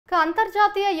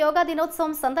అంతర్జాతీయ యోగా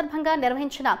దినోత్సవం సందర్భంగా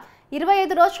నిర్వహించిన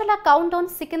 25 రోజుల కౌంట్డౌన్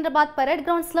సికింద్రాబాద్ పరేడ్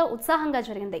గ్రౌండ్స్ లో ఉత్సాహంగా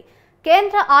జరిగింది.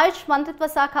 కేంద్ర ఆయుష్ మంత్రిత్వ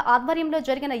శాఖ ఆధ్వర్యంలో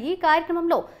జరిగిన ఈ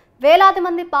కార్యక్రమంలో వేలాది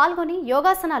మంది పాల్గొని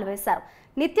యోగాసనాలు వేశారు.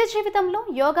 నిత్య జీవితంలో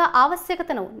యోగా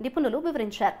ఆవశ్యకతను నిపుణులు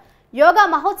వివరించారు. యోగా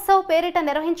మహోత్సవ్ పేరిట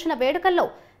నిర్వహించిన వేడుకల్లో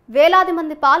వేలాది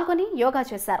మంది పాల్గొని యోగా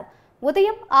చేశారు.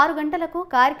 ఉదయం 6 గంటలకు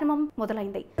కార్యక్రమం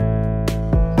మొదలైంది.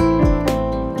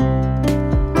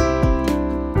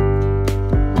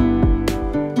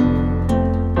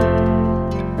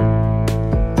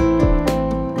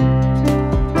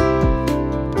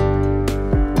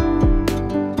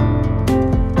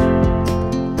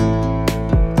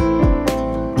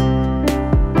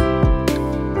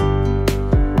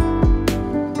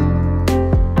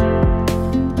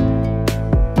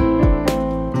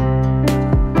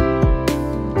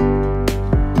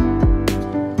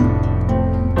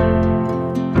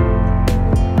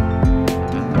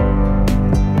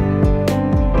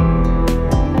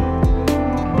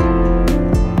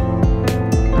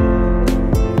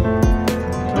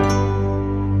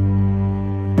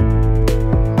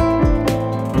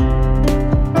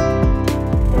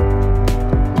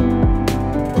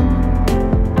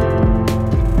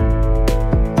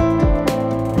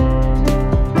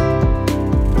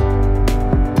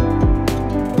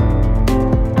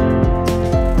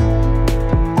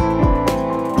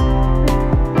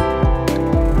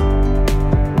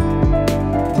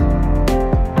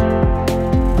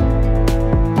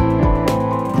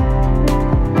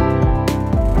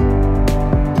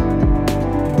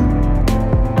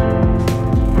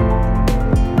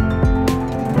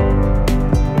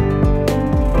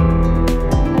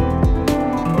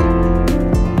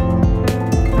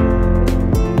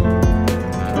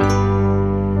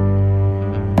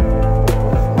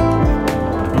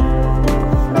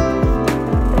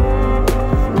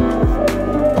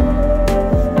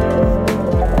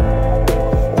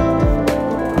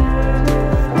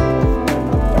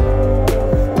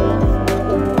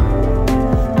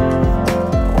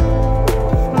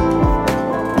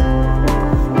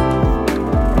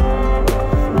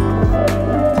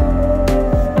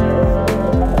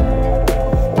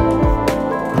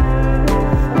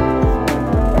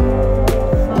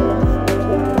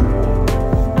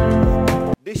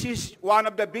 This is one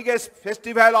of the biggest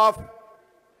festival of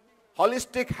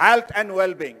holistic health and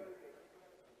well-being.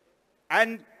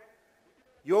 And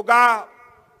yoga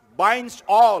binds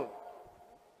all.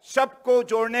 सबको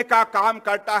जोड़ने का काम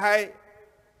करता है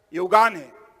योगा ने.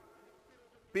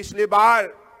 पिछली बार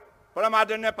परम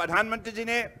आदरणीय प्रधानमंत्री जी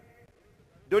ने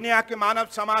दुनिया के मानव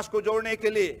समाज को जोड़ने के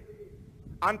लिए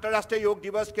अंतर्राष्ट्रीय योग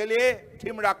दिवस के लिए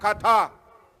थीम रखा था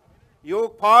योग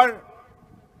फॉर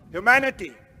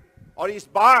ह्यूमैनिटी. और इस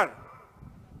बार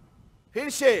फिर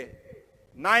से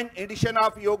 9th एडिशन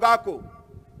ऑफ योगा को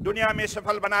दुनिया में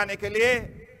सफल बनाने के लिए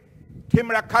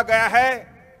थीम रखा गया है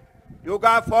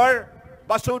योगा फॉर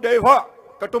वसुदैव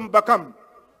कुटुंबकम.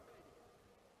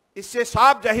 इससे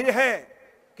साफ जाहिर है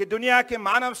कि दुनिया के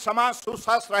मानव समाज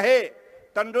सुस्वस्थ रहे,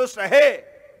 तंदुरुस्त रहे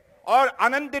और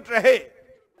आनंदित रहे.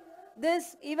 This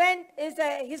event is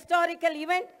a historical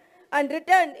event and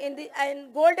written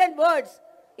in golden words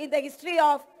in the history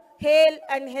of Hail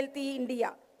and Healthy India.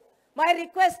 My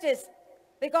request is,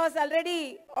 because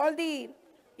already all the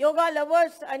yoga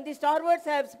lovers and the stalwarts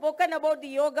have spoken about the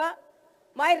yoga,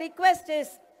 my request is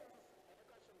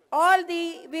all the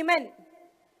women,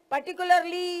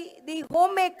 particularly the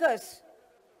homemakers,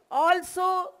 also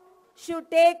should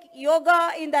take yoga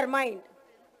in their mind.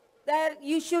 That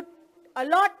you should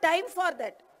allot time for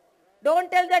that. Don't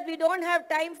tell that we don't have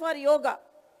time for yoga.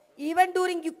 Even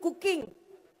during cooking,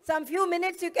 some few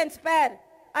minutes you can spare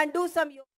and do some yoga.